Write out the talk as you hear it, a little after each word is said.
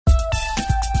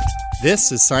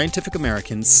This is Scientific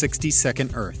American's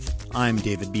 60-Second Earth. I'm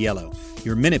David Biello.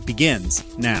 Your minute begins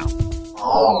now.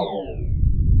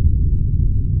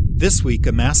 This week,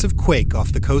 a massive quake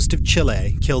off the coast of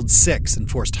Chile killed 6 and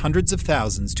forced hundreds of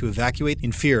thousands to evacuate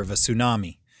in fear of a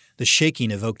tsunami. The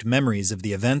shaking evoked memories of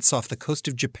the events off the coast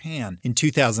of Japan in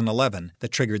 2011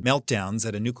 that triggered meltdowns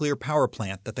at a nuclear power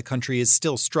plant that the country is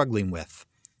still struggling with.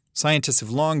 Scientists have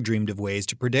long dreamed of ways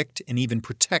to predict and even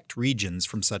protect regions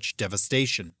from such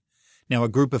devastation. Now, a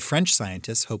group of French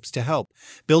scientists hopes to help,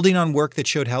 building on work that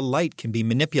showed how light can be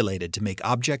manipulated to make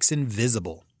objects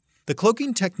invisible. The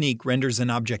cloaking technique renders an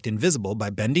object invisible by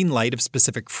bending light of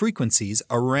specific frequencies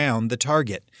around the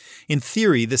target. In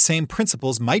theory, the same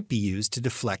principles might be used to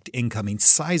deflect incoming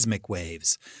seismic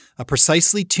waves. A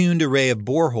precisely tuned array of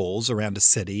boreholes around a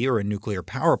city or a nuclear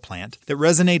power plant that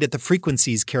resonate at the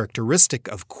frequencies characteristic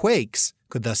of quakes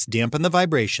could thus dampen the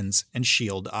vibrations and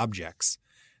shield objects.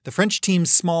 The French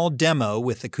team's small demo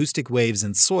with acoustic waves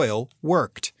and soil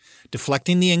worked,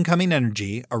 deflecting the incoming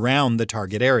energy around the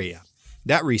target area.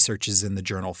 That research is in the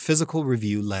journal Physical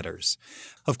Review Letters.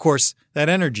 Of course, that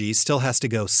energy still has to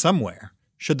go somewhere.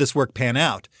 Should this work pan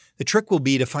out, the trick will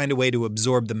be to find a way to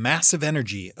absorb the massive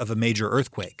energy of a major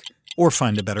earthquake, or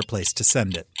find a better place to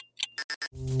send it.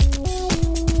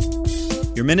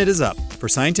 Your minute is up. For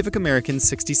Scientific American's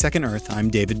 60-Second Earth,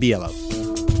 I'm David Biello.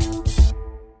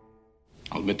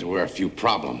 I'll admit there were a few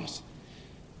problems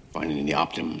finding the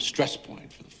optimum stress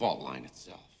point for the fault line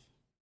itself.